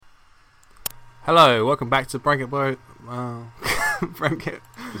Hello, welcome back to Blanket Bros. Blanket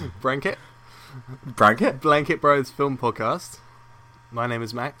Bros film podcast. My name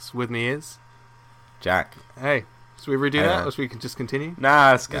is Max. With me is Jack. Hey, should we redo that, or should we just continue?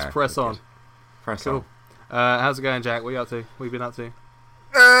 Nah, let's go. Just press on. Press Cool. on. How's it going, Jack? What are you up to? What have you been up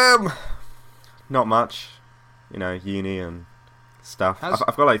to? Not much. You know, uni and stuff. How's-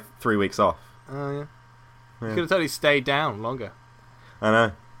 I've got like 3 weeks off. Oh yeah. Yeah. You could have totally stayed down longer. I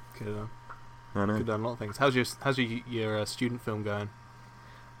know. Could have done. I know. Could have done a lot of things. How's your student film going?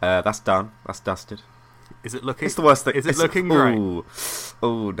 That's done. That's dusted. Is it looking? It's the worst thing. Is it looking great?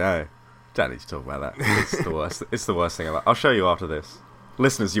 Oh no. Don't need to talk about that. It's the worst. It's the worst thing ever. I'll show you after this.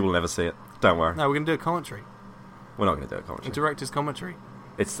 Listeners, you will never see it. Don't worry. No, we're gonna do a commentary. We're not going to do a A commentary. director's commentary.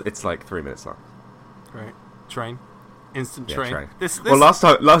 It's like 3 minutes long. Great. Train. Instant Yeah, train. train. This Well, last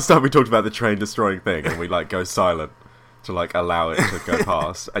time we talked about the train destroying thing, and we like go silent to like allow it to go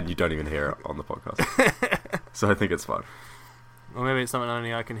past, and you don't even hear it on the podcast. So I think it's fun. Or maybe it's something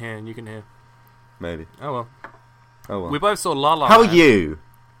only I can hear and you can hear. Maybe. Oh well. Oh well. We both saw La La How Land. are you?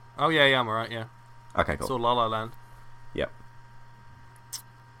 Oh yeah, I'm alright, yeah. Okay, cool. Saw La La Land. Yep.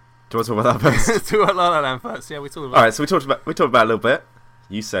 Do you want to talk about that first? To La La Land first, yeah, we talked about All right, so we talked about it a little bit.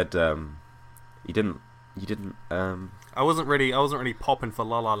 You said you didn't I wasn't really popping for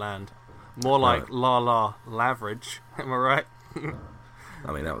La La Land. More like Right. La La Laveridge. Am I right?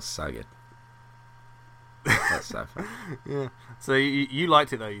 I mean, that was so good. That's so fun. Yeah. So you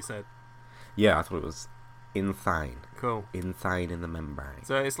liked it though, you said. Yeah, I thought it was insane. Cool. Insane in the membrane.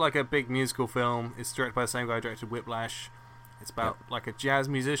 So it's like a big musical film. It's directed by the same guy who directed Whiplash. It's about like a jazz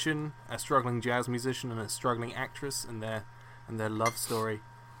musician, a struggling jazz musician, and a struggling actress, and their love story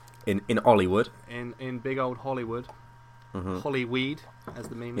In Hollywood. in big old Hollywood. Mm-hmm. Hollyweed, as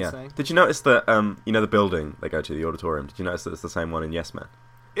the meme is Yeah. saying. Did you notice that you know the building they go to, the auditorium? Did you notice that it's the same one in Yes Man?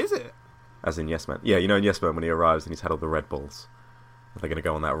 Is it? As in Yes Man. Yeah, you know in Yes Man when he arrives and he's had all the Red Bulls. They're going to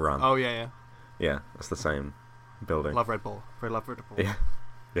go on that run. Oh yeah, yeah. Yeah, that's the same building. Love Red Bull. Very love Red Bull. Yeah.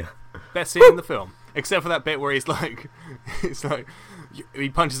 Yeah. Best scene in the film, except for that bit where he's like, he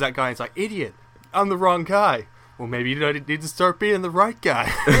punches that guy and it's like, idiot, I'm the wrong guy. Well, maybe you don't need to start being the right guy.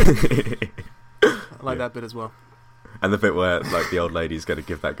 I like that bit as well. And the bit where like the old lady's going to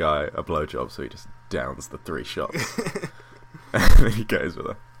give that guy a blowjob, so he just downs the 3 shots. And then he goes with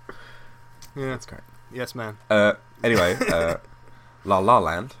her. Yeah, That's great. yes, man. Anyway, La La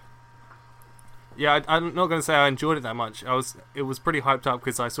Land. Yeah, I'm not going to say I enjoyed it that much. It was pretty hyped up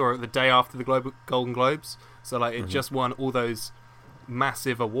because I saw it the day after the Golden Globes, so like it just won all those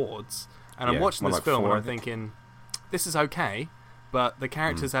massive awards. And I'm Yeah, watching won this like film 4, and I I'm think. thinking, this is okay, but the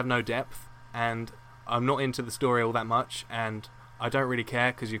characters have no depth, and I'm not into the story all that much, and I don't really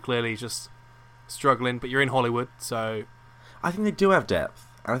care because you're clearly just struggling, but you're in Hollywood, so I think they do have depth.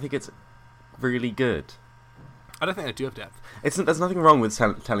 And I think it's really good. I don't think they do have depth. There's nothing wrong with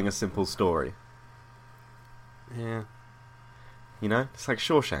telling a simple story. Yeah, You know? It's like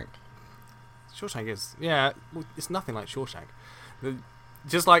Shawshank. Shawshank is, yeah, well, it's nothing like Shawshank.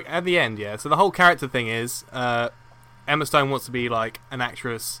 Just like at the end, yeah. So the whole character thing is Emma Stone wants to be like an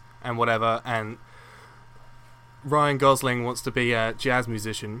actress and whatever, and Ryan Gosling wants to be a jazz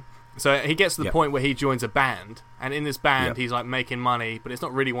musician. So he gets to the point where he joins a band, and in this band he's like making money, but it's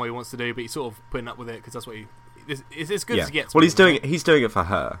not really what he wants to do. But he's sort of putting up with it because that's what it's as good as he gets. Well, with it. he's doing it for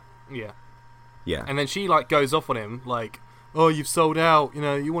her. Yeah. Yeah. And then she like goes off on him like, oh, you've sold out, you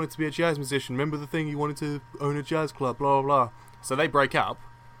know, you wanted to be a jazz musician, remember the thing, you wanted to own a jazz club, blah blah blah. So they break up,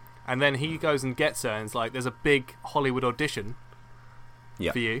 and then he goes and gets her and it's like, there's a big Hollywood audition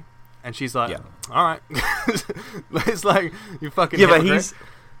for you, and she's like, alright. It's like, you fucking hypocrite.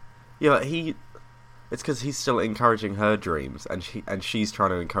 It's because he's still encouraging her dreams, and she's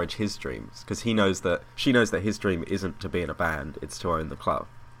trying to encourage his dreams, because she knows that his dream isn't to be in a band, it's to own the club.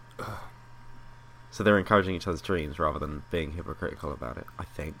 So they're encouraging each other's dreams rather than being hypocritical about it, I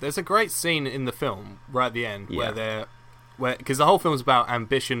think. There's a great scene in the film right at the end where because the whole film's about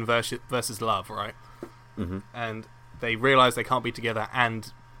ambition versus love, right? Mm-hmm. And they realise they can't be together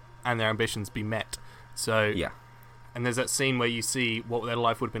and their ambitions be met. So and there's that scene where you see what their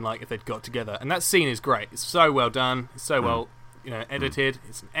life would have been like if they'd got together, and that scene is great. It's so well done. It's so well edited.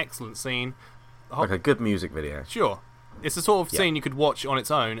 It's an excellent scene. Like a good music video. Sure. It's the sort of scene you could watch on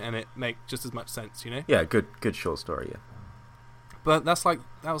its own and it make just as much sense, you know? Yeah, good short story, yeah. But that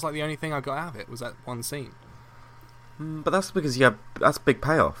was like the only thing I got out of it, was that one scene. But that's because that's big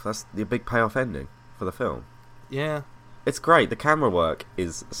payoff. That's the big payoff ending for the film. Yeah. It's great. The camera work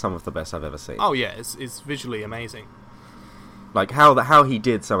is some of the best I've ever seen. Oh yeah, it's visually amazing. Like how he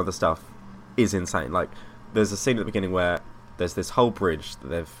did some of the stuff is insane. Like there's a scene at the beginning where there's this whole bridge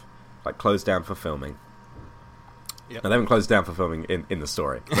that like closed down for filming. Yep. Now they haven't closed down for filming in the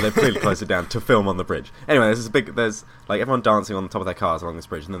story, but they've clearly closed it down to film on the bridge. Anyway, there's like everyone dancing on the top of their cars along this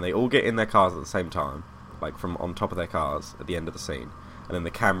bridge, and then they all get in their cars at the same time, like from on top of their cars at the end of the scene. And then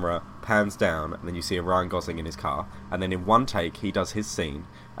the camera pans down, and then you see a Ryan Gosling in his car, and then in one take he does his scene,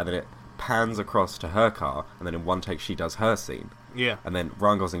 and then it pans across to her car, and then in one take she does her scene. Yeah. And then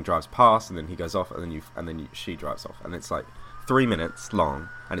Ryan Gosling drives past, and then he goes off, and then she drives off, and it's like 3 minutes long,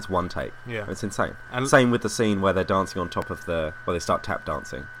 and it's one take. Yeah. And it's insane. And same with the scene where they're dancing on top of where they start tap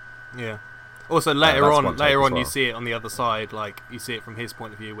dancing. Yeah. Also, later that's on, one take as you well. see it on the other side. Like you see it from his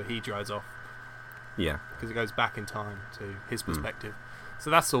point of view, where he drives off, Yeah. because it goes back in time to his perspective. So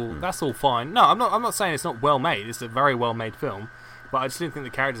that's all. That's all fine. No, I'm not saying it's not well made. It's a very well made film, but I just didn't think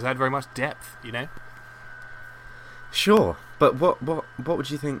the characters had very much depth. You know. Sure, but what would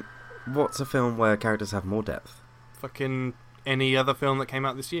you think? What's a film where characters have more depth? Fucking any other film that came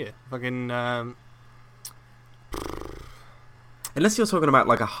out this year. Fucking. Unless you're talking about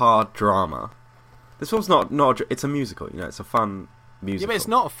like a hard drama. This film's not. It's a musical. You know, it's a fun musical. Yeah, but it's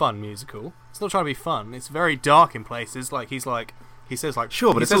not a fun musical. It's not trying to be fun. It's very dark in places. Like he says like.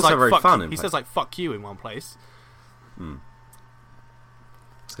 Sure, but he it's says, also like, very fuck fun you- in He says like "fuck you" in one place.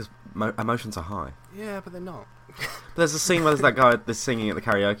 It's because emotions are high. Yeah, but they're not. But there's a scene where there's that guy that's singing at the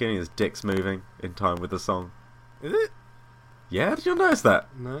karaoke and his dick's moving in time with the song. Is it? Yeah, did you notice that?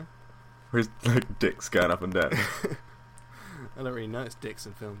 No. Where his like dick's going up and down. I don't really notice dicks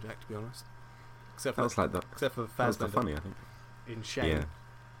in film, Jack, to be honest. Except That for was like the. except for That was the Fassbender funny, I think. in Shame. Yeah.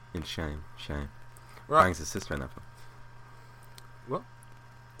 In Shame. Right. Bangs his sister in that film. What?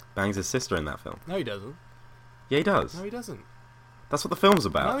 Bangs his sister in that film. No, he doesn't. Yeah, he does. No, he doesn't. That's what the film's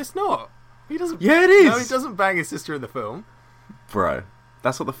about. No, it's not. He doesn't. Yeah, it is. No, he doesn't bang his sister in the film. Bro,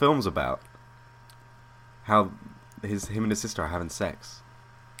 that's what the film's about. How him and his sister are having sex.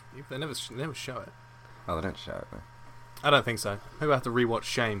 They never show it. Oh, they don't show it, though. I don't think so. Maybe I have to rewatch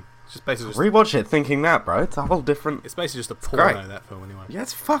Shame. It's just basically just, Rewatch it thinking that, bro. It's a whole different... it's basically just a great. porno, that film, anyway. Yeah,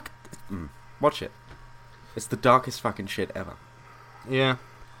 it's fucked. Watch it. It's the darkest fucking shit ever. Yeah.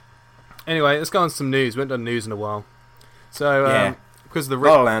 Anyway, let's go on to some news. We haven't done news in a while. So, Yeah. because of the...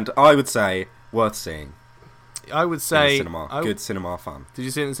 La La Land, I would say, worth seeing. I would say... In the cinema. Good cinema fun. Did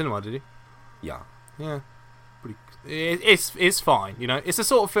you see it in the cinema, did you? Yeah. Yeah. It's fine, you know. It's the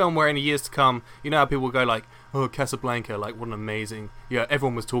sort of film where in the years to come, you know how people will go like, "Oh, Casablanca, like what an amazing." Yeah,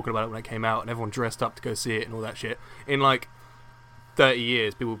 everyone was talking about it when it came out, and everyone dressed up to go see it and all that shit. In like 30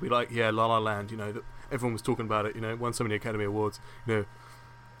 years, people will be like, "Yeah, La La Land," you know, that everyone was talking about it. You know, won so many Academy Awards. You know,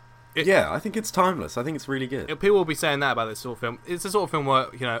 Yeah, I think it's timeless. I think it's really good. people will be saying that about this sort of film. It's the sort of film where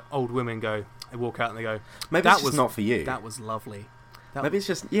you know old women go, they walk out and they go, Maybe "That it's just was not for you. That was lovely." Maybe it's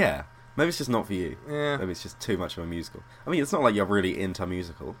just... Yeah. Maybe it's just not for you. Yeah. Maybe it's just too much of a musical. I mean, it's not like you're really into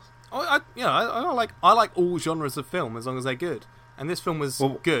musicals. I like all genres of film as long as they're good. And this film was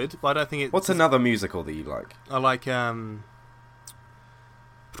good, but I don't think it. What's another musical that you like? I like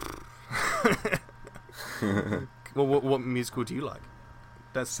what musical do you like?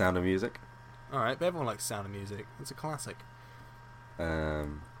 That's Sound of Music. all right. But everyone likes Sound of Music. It's a classic.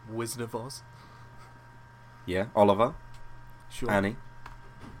 Wizard of Oz. Yeah, Oliver, Sure. Annie.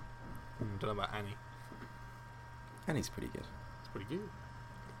 Don't know about Annie. Annie's pretty good. It's pretty good.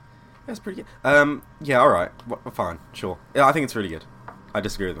 That's pretty good. Yeah, alright. Fine, sure. Yeah, I think it's really good. I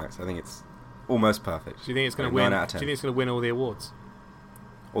disagree with Max. I think it's almost perfect. Do you think it's going to Like, win? 9 out of Do you 10. think it's going to win all the awards?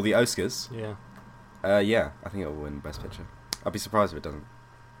 Or the Oscars. Yeah. Yeah, I think it'll win Best Picture. I'd be surprised if it doesn't.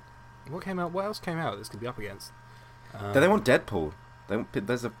 What came out? What else came out? This could be up against. They want Deadpool.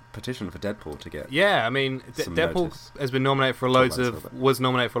 There's a petition for Deadpool to get. Yeah, I mean, Some Deadpool notice. has been nominated for Talk about it a little bit. was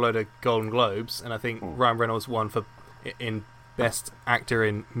nominated for a load of Golden Globes, and I think Ryan Reynolds won for in Best Actor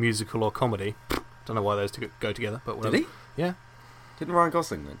in Musical or Comedy. Don't know why those two go together, but whatever. Did he? Yeah, Didn't Ryan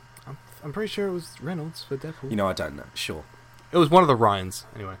Gosling then? I'm pretty sure it was Reynolds for Deadpool. You know, I don't know. Sure. It was one of the Ryans,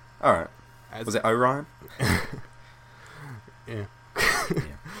 anyway. Alright. Was it Orion? Yeah. Yeah.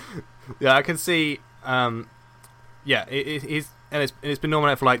 Yeah, I can see. Yeah, it's been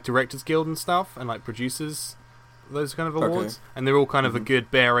nominated for like Directors Guild and stuff, and like producers, those kind of awards, and they're all kind of a good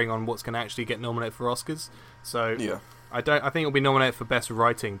bearing on what's going to actually get nominated for Oscars. So Yeah. I think it'll be nominated for Best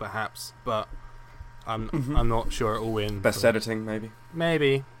Writing, perhaps, but I'm not sure it will win. Best Editing, maybe?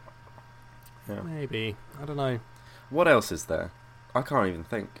 Maybe. Yeah. Maybe. I don't know. What else is there? I can't even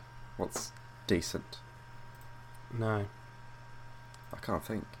think. What's decent? No. I can't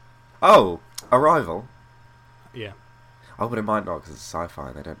think. Oh! Arrival. Yeah. Oh, but it might not because it's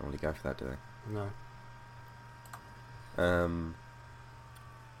sci-fi. They don't normally go for that, do No. they?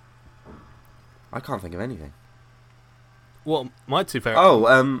 I can't think of anything. Well, my two favourite...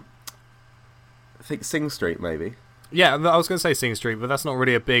 Oh, I think Sing Street, maybe. Yeah, I was going to say Sing Street, but that's not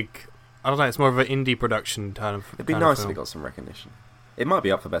really a big... I don't know, it's more of an indie production kind of It'd be kind nice of if it got some recognition. It might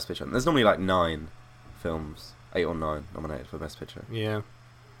be up for Best Picture. There's normally like 9 films, 8 or 9 nominated for Best Picture. Yeah.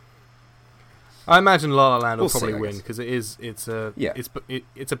 I imagine La La Land will We'll see, probably I win, guess. because Yeah.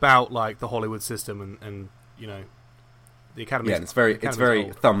 it's about like the Hollywood system and you know, the Academy. Yeah, and it's very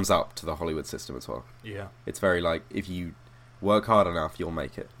old. thumbs up to the Hollywood system as well. Yeah. It's very like, if you work hard enough, you'll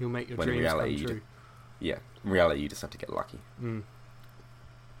make it. You'll make your When in dreams reality, come you true. Yeah, in reality, you just have to get lucky. Mm.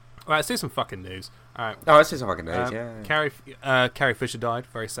 Alright, let's do some fucking news. Alright. Oh, that's just fucking news, yeah. Carrie Fisher died.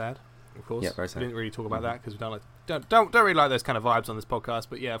 Very sad, of course. Yeah, very sad. We didn't really talk about that because we don't really like those kind of vibes on this podcast.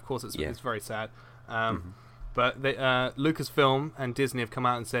 But yeah, of course, it's very sad. But Lucasfilm and Disney have come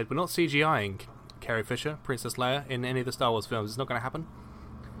out and said we're not CGIing Carrie Fisher, Princess Leia, in any of the Star Wars films. It's not going to happen.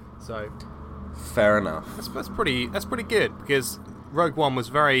 So Fair enough. that's pretty good because Rogue One was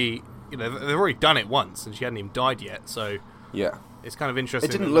very, you know, they've already done it once and she hadn't even died yet. So Yeah. it's kind of interesting.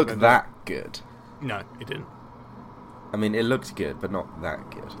 It didn't that look they're that good. No, it didn't. I mean, it looked good, but not that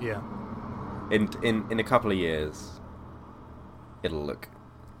good. Yeah. In a couple of years, it'll look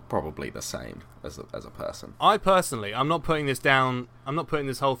probably the same as a person. I personally, I'm not putting this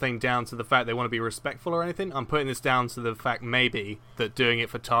whole thing down to the fact they want to be respectful or anything. I'm putting this down to the fact maybe that doing it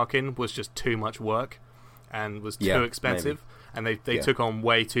for Tarkin was just too much work and was too expensive, and they took on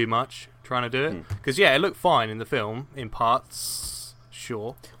way too much trying to do it. Because it looked fine in the film in parts,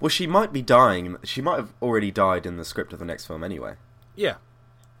 sure. Well, she might be dying. She might have already died in the script of the next film anyway. Yeah,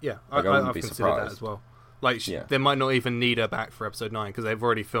 Like, I wouldn't I've be considered that surprised. as well. Like Yeah. they might not even need her back for episode 9 because they've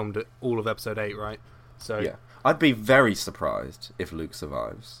already filmed all of episode 8, right? So Yeah, I'd be very surprised if Luke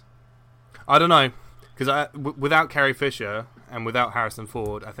survives. I don't know, because without Carrie Fisher and without Harrison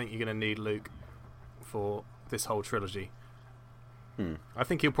Ford, I think you're going to need Luke for this whole trilogy. I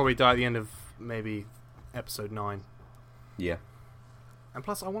think he'll probably die at the end of maybe episode 9. Yeah. And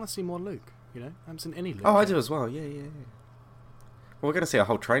plus, I want to see more Luke. You know, I haven't seen any Luke. Oh, I do as well. Yeah. Well, we're going to see a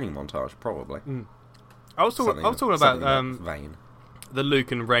whole training montage, probably. I was talking about Something in that vein. the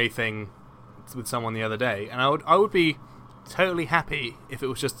Luke and Rey thing with someone the other day, and I would be totally happy if it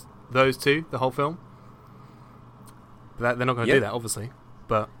was just those two the whole film. But they're not going to do that, obviously.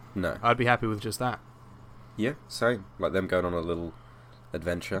 But No. I'd be happy with just that. Yeah, same. Like them going on a little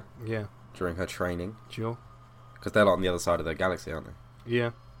adventure Yeah, during her training. sure. Because they're like on the other side of the galaxy, aren't they?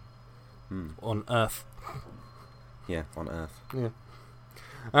 Yeah, on Earth. Yeah, on Earth. Yeah.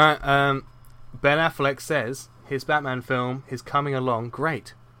 Alright, Ben Affleck says his Batman film is coming along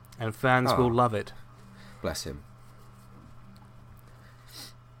great, and fans will love it. Bless him.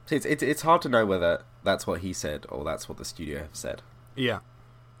 See, it's hard to know whether that's what he said or that's what the studio have said. Yeah.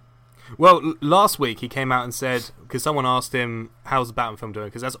 Well, last week he came out and said, because someone asked him, how's the Batman film doing?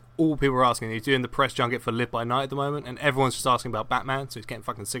 Because that's all people were asking. He's doing the press junket for Live by Night at the moment, and everyone's just asking about Batman, so he's getting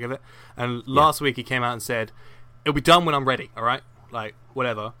fucking sick of it. And last week he came out and said, it'll be done when I'm ready, alright? Like,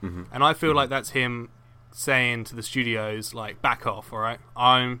 whatever. And I feel like that's him saying to the studios, like, back off, alright?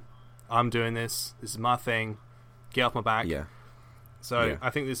 I'm doing this. This is my thing. Get off my back. Yeah. So I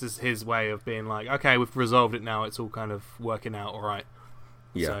think this is his way of being like, okay, we've resolved it now. It's all kind of working out, alright.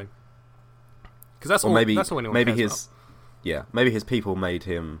 Yeah. So, because that's all. That's all anyone maybe cares maybe his people made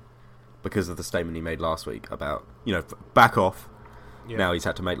him, because of the statement he made last week about, you know, back off. Yeah. Now he's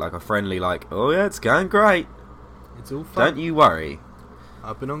had to make like a friendly, like, oh yeah, it's going great. It's all fun. Don't you worry.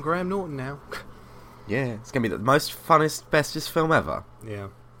 I've been on Graham Norton now. Yeah, it's gonna be the most funnest, bestest film ever. Yeah.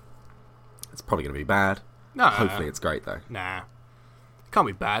 It's probably gonna be bad. No. Hopefully, it's great though. Nah. It can't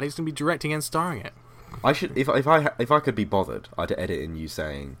be bad. He's gonna be directing and starring it. I should, if I could be bothered, I'd edit in you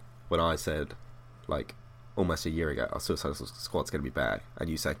saying when I said, like, almost a year ago, "Oh, Suicide Squad's gonna be bad," and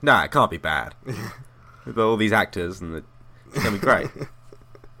you say, "Nah, it can't be bad." We've got all these actors, and it's gonna be great.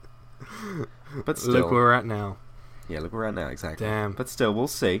 But still, Look where we're at now. yeah, look where we're at now, exactly. Damn. But still, we'll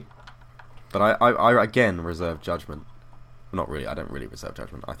see. But I again reserve judgment. Not really. I don't really reserve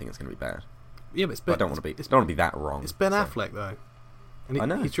judgment. I think it's gonna be bad. Yeah, but it's But Ben. I don't want to be that wrong. It's Ben so. Affleck though, and I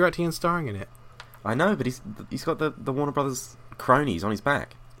know. he's directing and starring in it. I know, but he's got the Warner Brothers cronies on his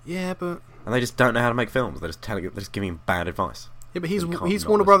back, Yeah, but and they just don't know how to make films. They're just giving him bad advice. he's You can't he's not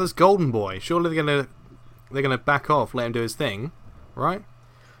Warner listen. Brothers' golden boy. Surely they're gonna back off, let him do his thing, right?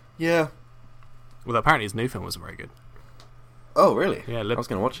 Yeah. Well, apparently his new film wasn't very good. Oh, really? Yeah, I was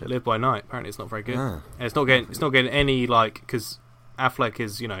going to watch it. Live by Night. Apparently, it's not very good, Ah. and it's not getting any like, because Affleck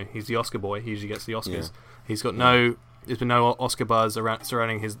is, you know, he's the Oscar boy. He usually gets the Oscars. Yeah. He's got there's been no Oscar buzz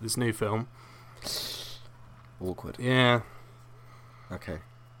surrounding this new film. Awkward. Yeah, Okay.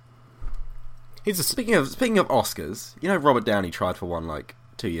 he's a Speaking of Oscars, you know Robert Downey tried for one like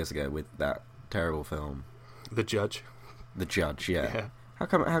 2 years ago with that terrible film. The Judge. The Judge, yeah. Yeah. How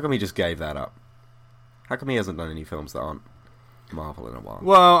come he just gave that up? How come he hasn't done any films that aren't Marvel in a while?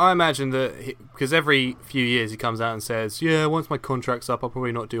 Well, I imagine that because every few years he comes out and says, "Yeah, once my contract's up, I'll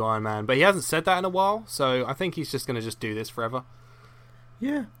probably not do Iron Man." But he hasn't said that in a while, so I think he's just going to just do this forever.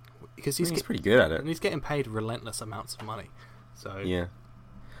 Yeah, Because he's pretty good at it. and he's getting paid relentless amounts of money. So Yeah,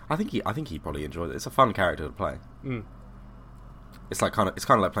 I think he probably enjoyed it. It's a fun character to play. mm, It's kind of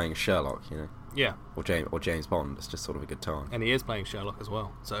like playing Sherlock, you know, yeah, or James Bond. It's just sort of a good time. and he is playing Sherlock as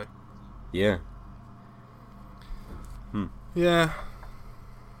well. So Yeah. yeah,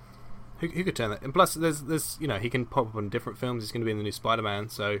 who could turn that? And plus, there's he can pop up in different films. He's going to be in the new Spider-Man.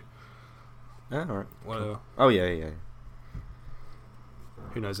 So Oh, all right. whatever. Oh yeah.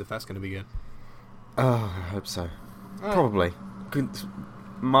 Who knows if that's going to be good? Oh, I hope so. Oh. Probably.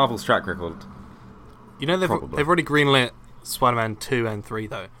 Marvel's track record. They've Probably. already greenlit Spider-Man 2 and 3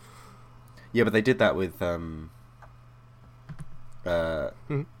 though. Yeah, but they did that with Mhm. What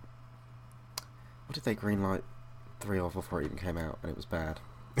did they greenlight 3 of before it even came out, and it was bad?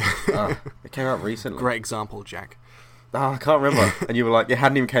 It came out recently. Great example, Jack. I can't remember. And you were like, it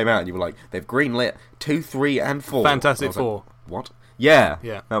hadn't even came out, and you were like, they've greenlit 2, 3, and 4. Fantastic And I was Four. like, what? Yeah.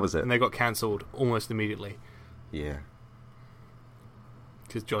 Yeah. That was it. And they got cancelled almost immediately Yeah.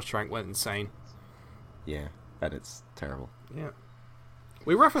 because Josh Trank went insane. Yeah. And it's terrible. Yeah.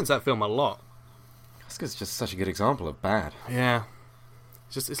 We reference that film a lot. That's 'cause it's just such a good example of bad. Yeah.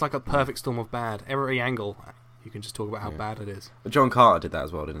 It's like a perfect storm of bad. Every angle, you can just talk about how Yeah. bad it is. But John Carter did that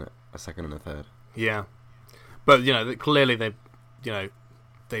as well, didn't it? A second and a third. Yeah. But, clearly they did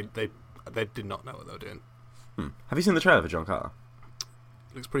not know what they were doing. Have you seen the trailer for John Carter?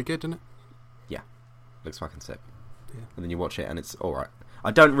 Looks pretty good, doesn't it? Looks fucking sick. Yeah. And then you watch it and it's alright. I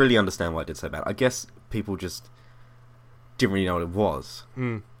don't really understand why it did so bad. I guess people just didn't really know what it was.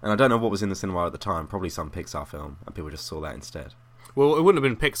 Mm. And I don't know what was in the cinema at the time. Probably some Pixar film, and people just saw that instead. Well, it wouldn't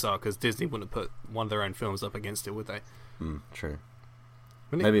have been Pixar because Disney wouldn't have put one of their own films up against it, would they? True.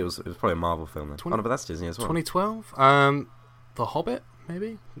 Wouldn't Maybe it was probably a Marvel film then. 20 Oh no, but that's Disney as well. 2012? The Hobbit,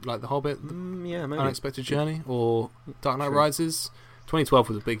 maybe? Like The Hobbit, Yeah, maybe. Unexpected Journey, or Dark Knight Rises. 2012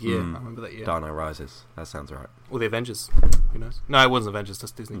 was a big year. I remember that year. Dark Knight Rises. That sounds right. Or The Avengers. Who knows? No, it wasn't Avengers.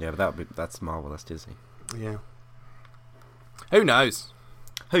 That's Disney. Yeah, but that's Marvel. That's Disney. Yeah. Who knows?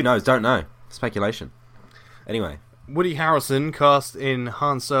 Who knows? Don't know. Speculation. Anyway, Woody Harrelson cast in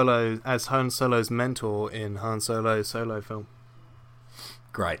Han Solo as Han Solo's mentor in Han Solo's solo film.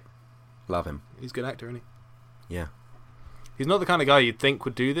 great. Love him. He's a good actor, isn't he? Yeah. He's not the kind of guy you'd think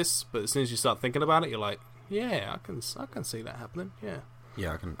would do this, but as soon as you start thinking about it, you're like, yeah, I can see that happening. Yeah.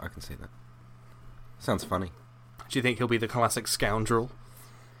 Yeah, I can see that. Sounds funny. Do you think he'll be the classic scoundrel?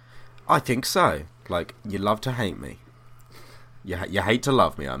 I think so. Like, you love to hate me. You hate to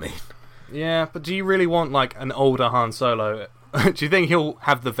love me, I mean. Yeah, but do you really want like an older Han Solo? Do you think he'll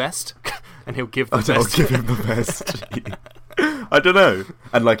have the vest and he'll give the I'll vest? give him the best. I don't know.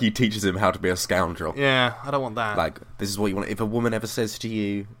 And like he teaches him how to be a scoundrel. Yeah, I don't want that. Like, this is what you want. If a woman ever says to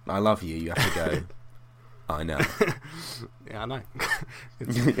you, I love you, you have to go, I know. Yeah, I know.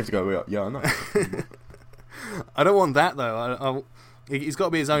 You have to go, yeah, I know. I don't want that though. He's got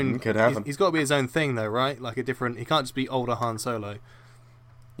to be his own. Could happen. He's got to be his own thing though, right? Like a different. He can't just be older Han Solo.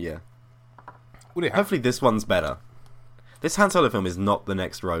 Yeah. Would it? Hopefully this one's better. This Han Solo film is not the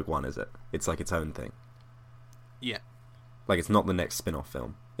next Rogue One, is it? It's like its own thing. Yeah. Like, it's not the next spin-off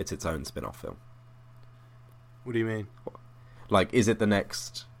film. It's its own spin-off film. What do you mean? Like, is it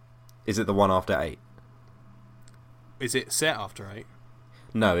the one after 8? Is it set after 8?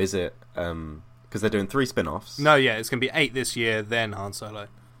 No, is it, because they're doing 3 spin-offs. No, yeah, it's gonna be 8 this year, then Han Solo.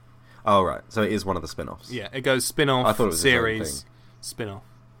 Oh, right. So it is one of the spin-offs. Yeah, it goes spin-off, I thought it was its own series, thing. spin-off.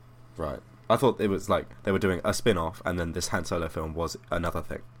 Right. I thought it was like they were doing a spin-off and then this Han Solo film was another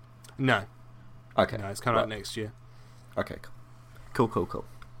thing. No, Okay. no, it's coming out next year. Okay, cool.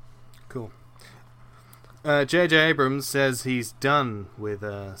 Cool. J.J. Abrams says he's done with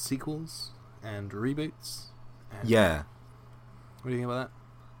sequels and reboots. And Yeah. What do you think about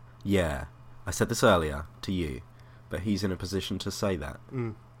that? Yeah. I said this earlier to you, but he's in a position to say that.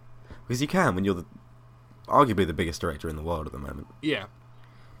 Mm. Because you can when you're arguably the biggest director in the world at the moment. Yeah.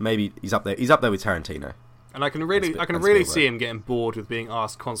 Maybe he's up there. He's up there with Tarantino. And I can really and see Spielberg. him getting bored with being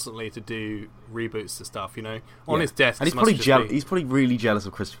asked constantly to do reboots to stuff, on Yeah. his desk. And he's must probably just be- he's probably really jealous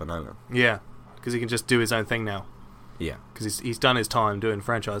of Christopher Nolan. Yeah, because he can just do his own thing now. Yeah. Because he's done his time doing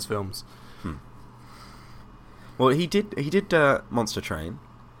franchise films. Well, he did Monster Train,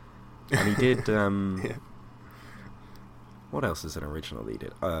 and he did. Yeah. What else is an original that he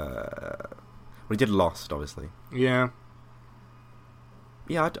did? He did Lost, obviously. Yeah.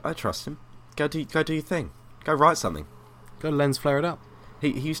 Yeah, I trust him. Go do your thing. Go write something. Go lens flare it up. He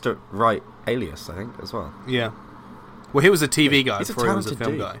used to write Alias, I think, as well. Yeah. Well, he was a TV guy He's a before he was a talented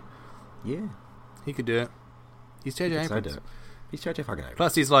film dude. guy. Yeah. He could do it. He's JJ I Abrams. do it. He's JJ fucking Abrams.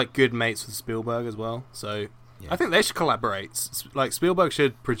 Plus, he's like good mates with Spielberg as well. So Yeah. I think they should collaborate. Like Spielberg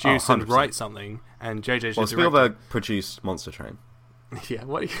should produce and 100%. write something, and JJ should Well, direct Spielberg produced Monster Train. it. Yeah,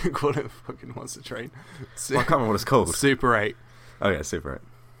 what do you call it? Fucking Monster Train. Well, I can't remember what it's called. Super 8, Oh yeah, Super 8.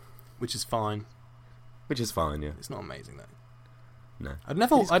 which is fine. Which is fine, yeah. It's not amazing though. No. I'd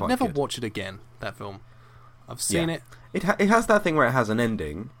never It is quite good. watch it again. That film. I've seen Yeah. it. It has that thing where it has an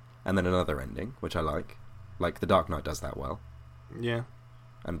ending and then another ending, which I like. Like The Dark Knight does that well, Yeah.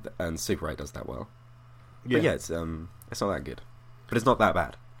 and Super 8 does that well. Yeah. But yeah, it's not that good, but it's not that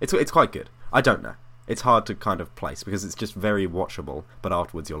bad. It's quite good. I don't know. It's hard to kind of place because it's just very watchable. But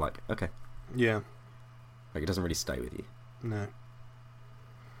afterwards, you're like, okay, Yeah. like it doesn't really stay with you. No.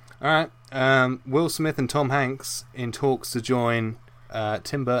 All right. Will Smith and Tom Hanks in talks to join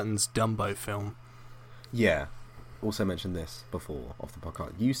Tim Burton's Dumbo film. Yeah. Also mentioned this before off the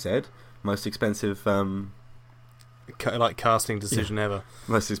podcast. You said most expensive Like casting decision ever.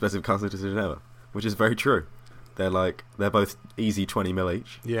 casting decision ever, which is very true. They're both easy 20 mil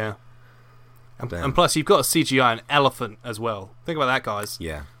each. Yeah. Damn. And plus, you've got to CGI an elephant as well. Think about that, guys.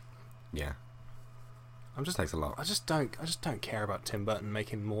 Yeah. I'm just Takes a lot. I just don't care about Tim Burton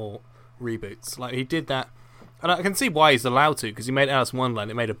making more reboots. Like he did that, and I can see why he's allowed to, because he made Alice in Wonderland.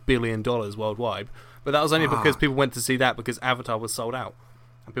 It made $1 billion worldwide, but that was only because people went to see that because Avatar was sold out,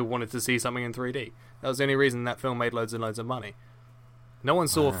 and people wanted to see something in 3D. That was the only reason that film made loads and loads of money. No one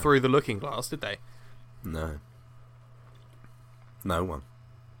saw Through the Looking Glass, did they? No. No one.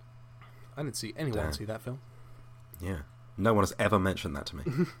 I didn't see anyone Damn. see that film. Yeah. No one has ever mentioned that to me.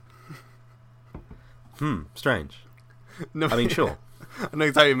 Strange. No, I mean, sure. I know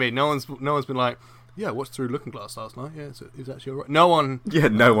exactly what you mean. No one's been like, yeah, I watched Through Looking Glass last night. Yeah, it was actually alright. No one. Yeah,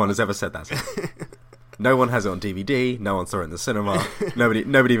 no one has ever said that to me. No one has it on DVD. No one saw it in the cinema.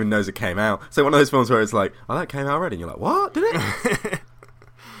 Nobody even knows it came out. So one of those films where it's like, oh, that came out already. And you're like, what? Did it?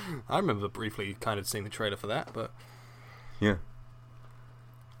 I remember briefly kind of seeing the trailer for that, but Yeah.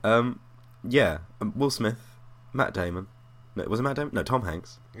 Will Smith, Matt Damon. No, was it Matt Damon? No, Tom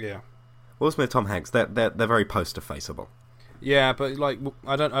Hanks. yeah. Will Smith, Tom Hanks. They're very poster faceable. Yeah, but like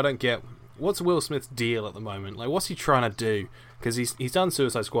I don't get what's Will Smith's deal at the moment. Like, what's he trying to do? Because he's done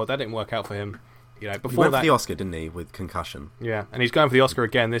Suicide Squad. That didn't work out for him. You know, He before went that, for the Oscar, didn't he, with Concussion? yeah, and he's going for the Oscar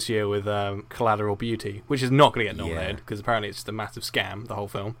again this year with Collateral Beauty, which is not going to get nominated because apparently it's just a massive scam. The whole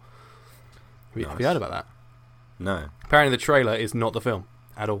film. Have you heard about that? No. Apparently, the trailer is not the film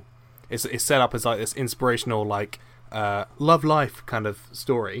at all. It's set up as like this inspirational, like love life kind of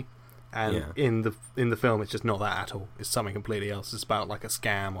story. And in the film, it's just not that at all. It's something completely else. It's about like a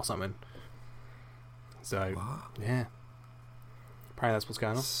scam or something. So yeah, apparently that's what's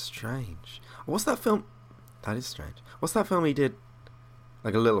going on. Strange. What's that film? That is strange. What's that film he did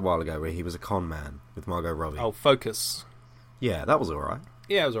like a little while ago where he was a con man with Margot Robbie? Oh, Focus. Yeah, that was alright.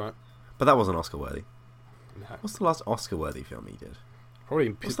 Yeah, it was alright. But that wasn't Oscar worthy. No. What's the last Oscar worthy film he did? Probably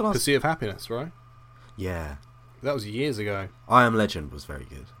What's the last- Pursuit of Happiness, right? Yeah. That was years ago. I Am Legend was very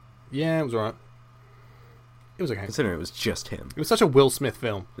good. Yeah, it was alright. It was okay. Considering it was just him. It was such a Will Smith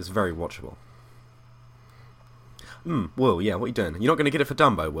film. It's very watchable. Will, yeah, what are you doing? You're not going to get it for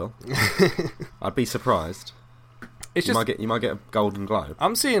Dumbo, Will? I'd be surprised. It's You just might get a Golden Globe.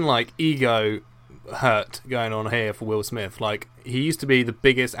 I'm seeing like ego hurt going on here for Will Smith. Like he used to be the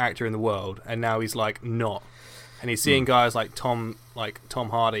biggest actor in the world, and now he's like not. And he's seeing guys like Tom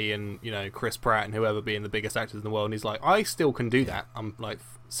Hardy and Chris Pratt and whoever being the biggest actors in the world, and he's like, I still can do that. I'm like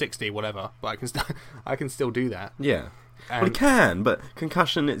 60, whatever, but I can still do that. Yeah. And Well, he can, but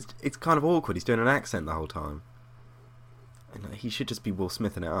Concussion, it's kind of awkward. He's doing an accent the whole time. And he should just be Will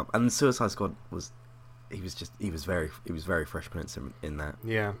Smithing it up. And Suicide Squad he was very Fresh Prince in that.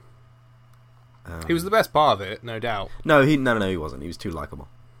 Yeah, he was the best part of it, no doubt. No, he wasn't. He was too likable.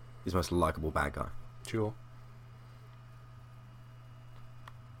 He's the most likable bad guy. Sure.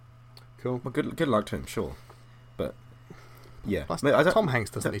 Cool. Well, good luck to him, sure. But yeah, Plus, I don't- Tom Hanks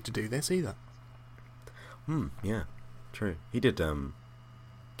doesn't need to do this either. Yeah, true. He did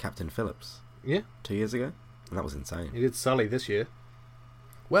Captain Phillips Yeah, 2 years ago, and that was insane. he did Sully this year.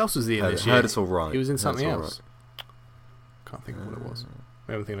 What else was he in this year? Heard Us All Right. He was in Heard Us something All else. Can't think of what it was.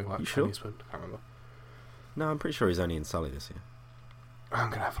 Maybe I'm thinking of like You sure? Can't remember. No, I'm pretty sure he's only in Sully this year. I'm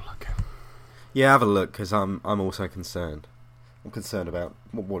gonna have a look. Yeah, have a look, because I'm also concerned. I'm concerned about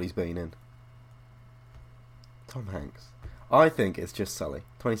what he's been in. Tom Hanks. I think it's just Sully.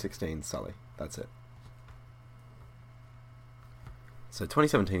 2016 Sully. That's it. So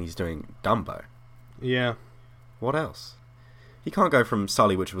 2017, he's doing Dumbo. Yeah. What else? He can't go from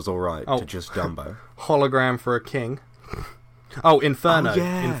Sully, which was alright, Oh. to just Dumbo. Hologram for a King. Oh, Inferno. Oh,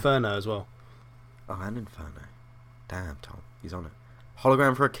 yeah. Inferno as well. Oh, and Inferno. Damn, Tom. He's on it.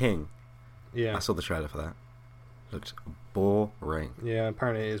 Hologram for a King. Yeah. I saw the trailer for that. Looked boring. Yeah,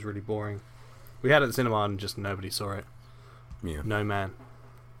 apparently it is really boring. We had it at the cinema and just nobody saw it. Yeah. No man.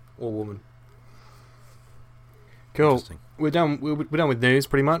 Or woman. Cool. Interesting. We're done with news,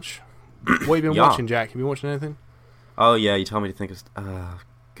 pretty much. What have you been Yeah. watching, Jack? Have you been watching anything? Oh, yeah, you told me to think of...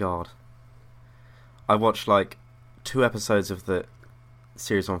 God. I watched, 2 episodes of the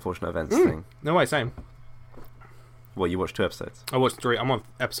Series of Unfortunate Events thing. No way, same. What, you watched 2 episodes? I watched 3. I'm on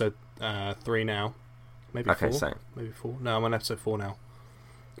episode 3 now. Maybe 4. Okay, same. Maybe 4. No, I'm on episode 4 now.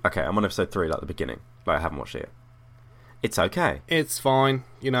 Okay, I'm on episode 3, the beginning. I haven't watched it yet. It's okay. It's fine,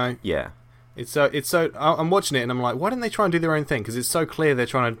 Yeah. It's so. I'm watching it and I'm like, why didn't they try and do their own thing? Because it's so clear they're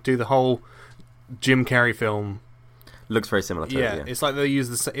trying to do the whole Jim Carrey film. Looks very similar to it, yeah. It's like they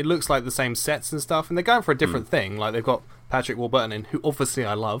use it looks like the same sets and stuff, and they're going for a different thing. Like they've got Patrick Warburton in, who obviously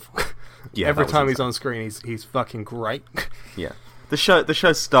I love. Yeah, Every that was time he's insane. on screen, he's fucking great. Yeah. The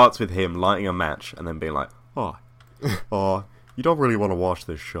show starts with him lighting a match and then being like, oh, you don't really want to watch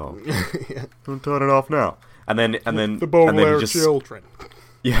this show. Don't turn it off now. And then the and then Baudelaire he just children.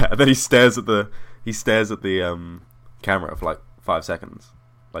 Yeah, and then he stares at the camera for 5 seconds.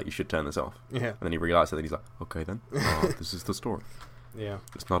 Like, you should turn this off. Yeah, And then he realizes it, and he's like, okay then, this is the story. yeah.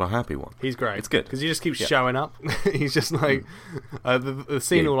 It's not a happy one. He's great. It's good. because he just keeps Yeah. showing up. He's just like the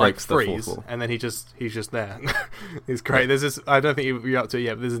scene Yeah, he will breaks the fourth freeze, wall. and then he's just there. It's great. There's this. I don't think you're up to it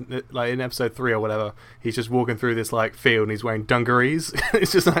yet. But there's in episode 3 or whatever. He's just walking through this field, and he's wearing dungarees.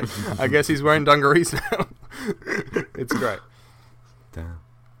 It's just like I guess he's wearing dungarees now. It's great. Damn.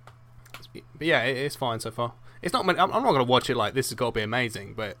 But yeah, it's fine so far. It's not. I'm not going to watch it like this has got to be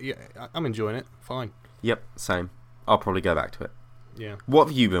amazing. But yeah, I'm enjoying it. Fine. Yep, same. I'll probably go back to it. Yeah. What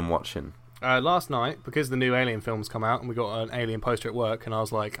have you been watching? Last night, because the new Alien film's come out, and we got an Alien poster at work, and I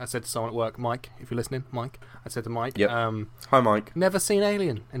said to someone at work, Mike, if you're listening, Mike, I said to Mike, Yep. Hi, Mike. never seen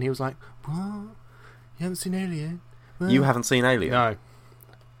Alien, and he was like, what? You haven't seen Alien? What? You haven't seen Alien? No.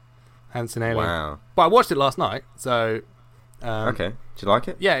 Haven't seen Alien. Wow. But I watched it last night, so... Okay. Do you like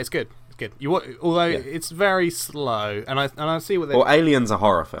it? Yeah, it's good. It's good. Although Yeah. it's very slow, and I see what they... Well, Alien's a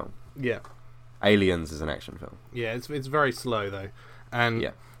horror film. Yeah. Aliens is an action film. Yeah, it's very slow, though. And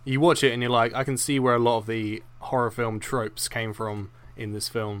Yeah. you watch it, and you're like, I can see where a lot of the horror film tropes came from in this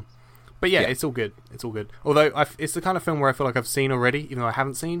film. But yeah, Yeah. it's all good. It's all good. Although, it's the kind of film where I feel like I've seen already, even though I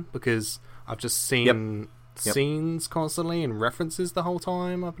haven't seen, because I've just seen Yep. scenes constantly and references the whole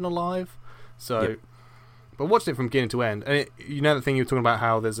time I've been alive. So... Yep. But I watched it from beginning to end, and you know the thing you were talking about,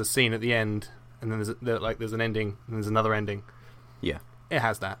 how there's a scene at the end, and then there's an ending, and there's another ending. Yeah. It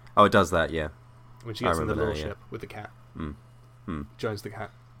has that Oh, it does that, yeah. when she I gets in the remember little now, yeah. ship with the cat, Mm. Jones the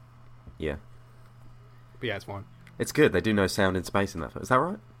cat. Yeah. But yeah, it's fine. It's good. They do no sound in space in that film. Is that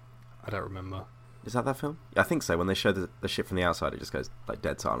right? I don't remember. Is that film? I think so. When they show the ship from the outside, it just goes,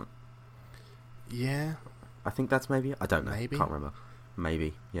 dead silent. Yeah, I think that's maybe... I don't know. Maybe. Can't remember.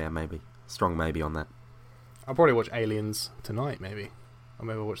 Maybe. Yeah, maybe. Strong maybe on that. I'll probably watch Aliens tonight. Maybe I'll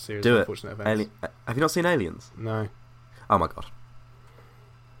maybe watch Series Do of it. Unfortunate Events. Have you not seen Aliens? No. Oh my god.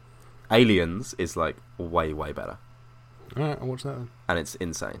 Aliens is way, way better. All right, I'll watch that then. And it's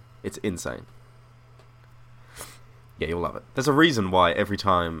insane. It's insane. Yeah, you'll love it. There's a reason why every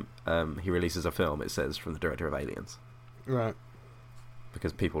time he releases a film, it says from the director of Aliens. Right.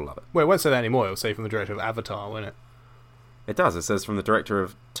 Because people love it. Well, it won't say that anymore. It'll say from the director of Avatar, won't it? It does. It says from the director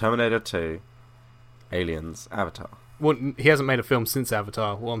of Terminator 2, Aliens, Avatar. Well, he hasn't made a film since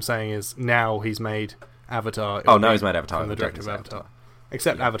Avatar. What I'm saying is now he's made Avatar. Oh, now he's made Avatar. From the director of Avatar. Avatar.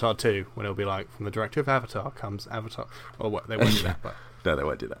 Except Yeah. Avatar 2, when it'll be like, from the director of Avatar comes Avatar. Or what? They won't do that, but No, they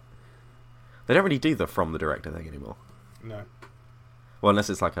won't do that. They don't really do the from the director thing anymore. no. Well, unless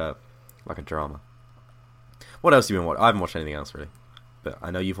it's like a drama. What else have you been watching? I haven't watched anything else really, but I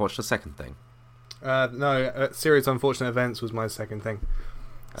know you've watched a second thing. No, Series of Unfortunate Events was my second thing.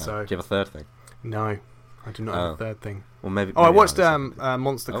 So Do you have a third thing? no, I do not have Oh. a third thing. Well, maybe. Oh, I maybe watched have a second thing.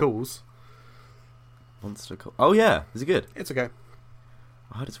 Monster Oh. Calls. Monster Call. Oh yeah, is it good? It's okay.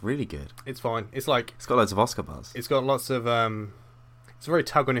 I heard it's really good. It's fine. It's like It's got loads of Oscar buzz. it's got lots of it's very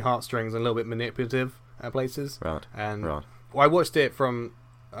tug on your heartstrings and a little bit manipulative at places. Right. And Right. well, I watched it from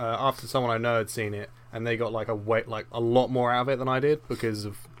after someone I know had seen it, and they got a lot more out of it than I did because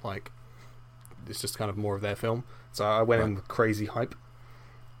of it's just kind of more of their film. So I went in Right. with crazy hype,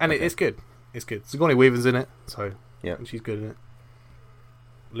 and Okay. it's good. It's good. Sigourney Weaver's in it, so Yeah. and she's good in it.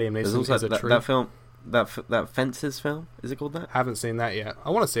 Liam There's Neeson also is a tree. that film. that Fences film. Is it called that? Haven't seen that yet. I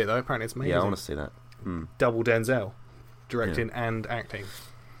want to see it though. Apparently it's amazing. Yeah, I want to see that. Double Denzel, directing and acting.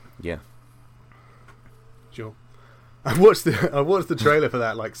 Yeah. Sure. I watched the trailer for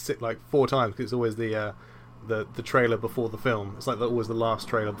that like 4 times because it's always the trailer before the film. It's like always the last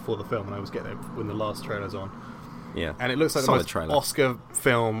trailer before the film, and I always get it when the last trailer's on. Yeah. And it looks like Solid the most trailer. Oscar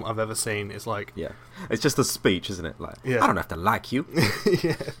film I've ever seen. It's like Yeah. It's just a speech, isn't it? Like, Yeah. I don't have to like you.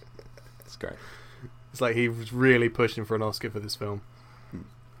 yeah. It's great. It's like he was really pushing for an Oscar for this film.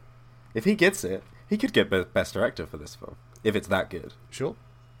 If he gets it, he could get Best Director for this film. If it's that good. Sure.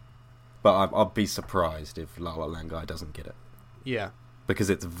 But I'll be surprised if La La Land guy doesn't get it. Yeah. Because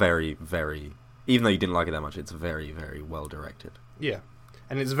it's very, very... Even though you didn't like it that much, it's very, very well directed. Yeah.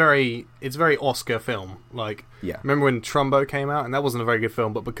 And it's very Oscar film. Like, Yeah. remember when Trumbo came out, and that wasn't a very good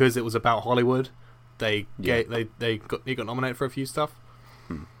film, but because it was about Hollywood, he got nominated for a few stuff.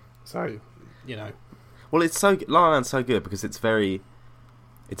 So, you know, Well, it's so... La La Land's so good because it's very...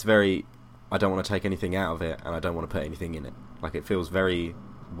 I don't want to take anything out of it, and I don't want to put anything in it. Like, it feels very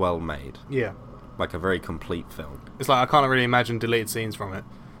well made. yeah. Like a very complete film. It's like I can't really imagine deleted scenes from it.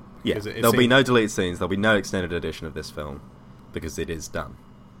 Yeah, Because it there'll be seems- no deleted scenes, there'll be no extended edition of this film, because it is done.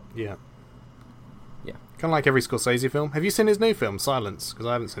 Yeah. Yeah. Kind of like every Scorsese film. Have you seen his new film, Silence? Because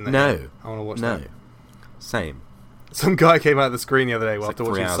I haven't seen that No. yet. I want to watch No. that. Same. Some guy came out of the screen the other day after like 3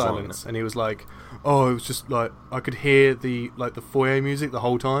 watching hours long, Silence, isn't it? and he was like, "Oh, it was just like I could hear the foyer music the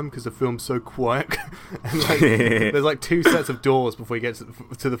whole time because the film's so quiet." And like, there's like 2 sets of doors before you get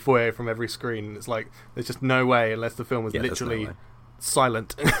to the foyer from every screen, and it's like there's just no way unless the film was Yeah, there's no literally way.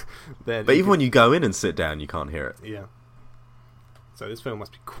 silent. Then But even when you go in and sit down, you can't hear it. yeah. So this film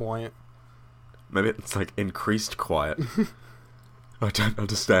must be quiet. Maybe it's like increased quiet. I don't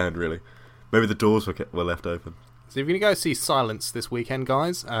understand, really. Maybe the doors were left open. So if you're going to go see Silence this weekend,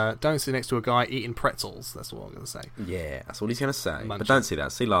 guys, don't sit next to a guy eating pretzels. That's what I'm going to say. Yeah, that's what he's going to say. Munching. But don't see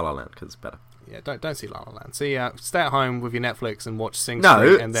that. See La La Land, because it's better. Yeah, don't see La La Land. See, stay at home with your Netflix and watch Sing No,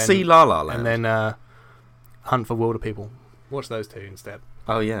 Street, and then see La La Land. and then Hunt for Wilder People. Watch those 2 instead.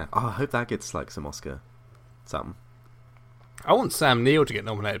 Oh, yeah. Oh, I hope that gets, like, some Oscar something. I want Sam Neill to get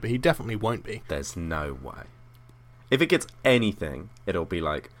nominated, but he definitely won't be. There's no way. If it gets anything, it'll be,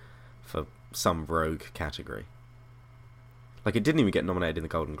 like, for some rogue category. Like, it didn't even get nominated in the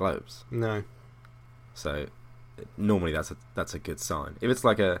Golden Globes. No. So, normally that's a good sign. If it's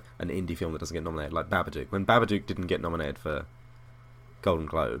like an indie film that doesn't get nominated, like Babadook. When Babadook didn't get nominated for Golden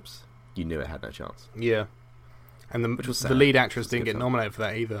Globes, you knew it had no chance. Yeah. And Which was the sad. lead actress It's a didn't good get film. nominated for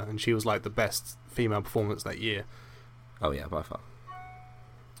that either, and she was like the best female performance that year. Oh, yeah, by far.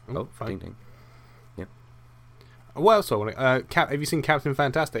 Oh, fine. ding ding. What else do I want to... have you seen Captain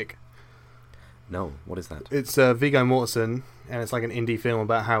Fantastic? No, what is that? It's Viggo Mortensen, and it's like an indie film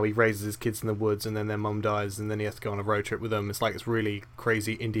about how he raises his kids in the woods, and then their mum dies, and then he has to go on a road trip with them. It's like this really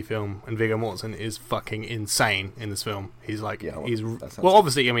crazy indie film, and Viggo Mortensen is fucking insane in this film. He's like, Yeah, well, he's that sounds well, good.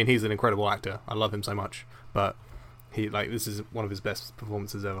 obviously, I mean, he's an incredible actor. I love him so much, but this is one of his best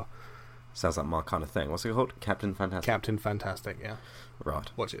performances ever. Sounds like my kind of thing. What's it called? Captain Fantastic? Captain Fantastic, yeah. Right.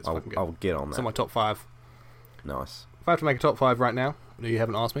 Watch it, it's I'll, fucking good. I'll get on It's that. on my top 5. Nice. If I have to make a top 5 right now, you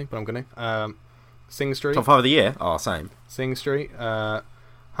haven't asked me, but I'm going to. Sing Street. Top 5 of the year? Oh, same. Sing Street, Hunt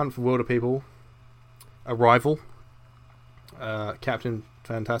for Wilder People, Arrival, Captain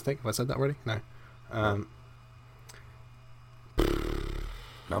Fantastic. Have I said that already? No.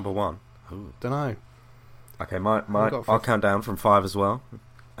 Number 1. Ooh. Don't know. Okay, I've got I'll count down from 5 as well.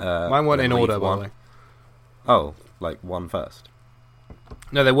 Mine weren't in leave order, by one. the way. Oh, like 1 first.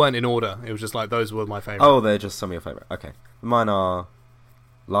 No, they weren't in order. It was just like those were my favourite. Oh, they're just some of your favourite. Okay. Mine are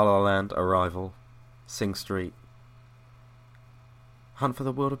La La Land, Arrival, Sing Street, Hunt for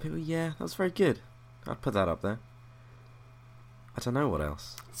the Wilder People. Yeah, that was very good. I'd put that up there. I don't know what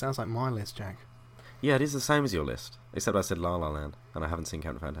else. Sounds like my list, Jack. Yeah, it is the same as your list, except I said La La Land, and I haven't seen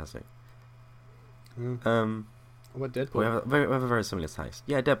Captain Fantastic. What Deadpool? We have a very similar taste.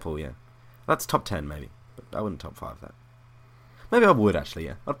 Yeah, Deadpool, yeah. That's top 10, maybe. But I wouldn't top 5 that. Maybe I would, actually,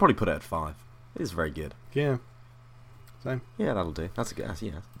 yeah. I'd probably put it at 5. It is very good. Yeah. Same. Yeah, that'll do. That's good.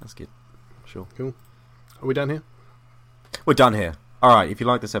 That's good. Sure. Cool. Are we done here? We're done here. Alright, if you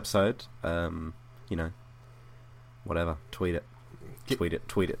like this episode, whatever, tweet it. Tweet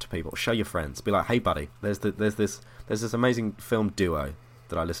it to people. Show your friends. Be like, hey buddy, there's this amazing film duo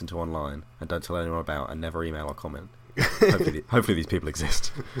that I listen to online and don't tell anyone about and never email or comment. Hopefully these people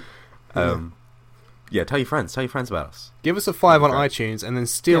exist. Yeah, tell your friends about us. Give us a 5 on Okay. iTunes and then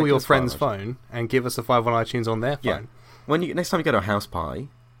steal Yeah, your give us 5 on friend's phone and give us a 5 on iTunes on their phone. Yeah. Next time you go to a house party,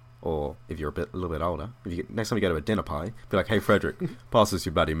 or if you're a little bit older, next time you go to a dinner party, be like, "Hey, Frederick, pass us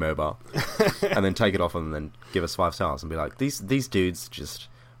your buddy mobile," and then take it off and then give us 5 stars and be like, "These dudes just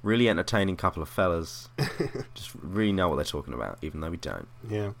really entertaining couple of fellas, just really know what they're talking about, even though we don't."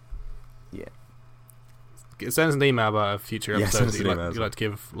 Yeah. Yeah. Send us an email about a future Yeah, episode send us that an you'd email like, as you'd like to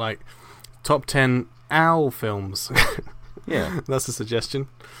give, like, top 10 owl films. Yeah. That's a suggestion.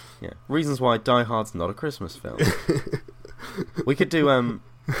 Yeah. Reasons why Die Hard's not a Christmas film. We could do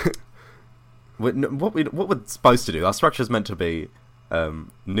what we're supposed to do. Our structure's meant to be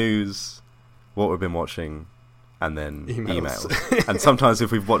news, what we've been watching, and then emails. And sometimes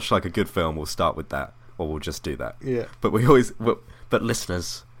if we've watched like a good film, we'll start with that, or we'll just do that. Yeah. But but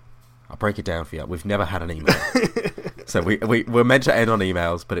listeners, I'll break it down for you. We've never had an email, so we're meant to end on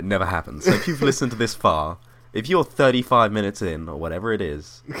emails, but it never happens. So if you've listened to this far, if you're 35 minutes in or whatever it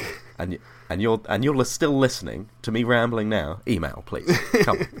is, and you're still listening to me rambling now, email please.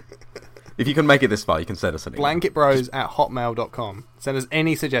 Come on. If you can make it this far, you can send us an email. blanketbros@hotmail.com. Send us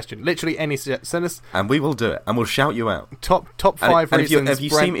any suggestion, literally any suggestion. Send us, and we will do it, and we'll shout you out. top 5 reasons. If you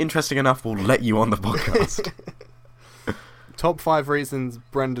seem interesting enough, we'll let you on the podcast. Top 5 reasons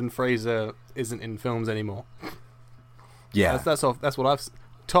Brendan Fraser isn't in films anymore. Yeah, that's what I've.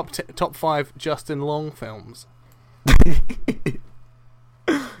 Top 5 Justin Long films.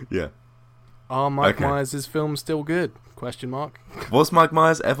 Yeah. Are Mike Myers' films still good? Question mark. Was Mike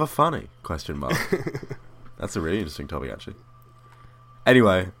Myers ever funny? Question mark. That's a really interesting topic, actually.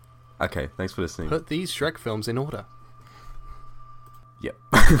 Anyway, okay, thanks for listening. Put these Shrek films in order. Yep.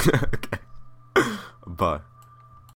 Okay. Bye.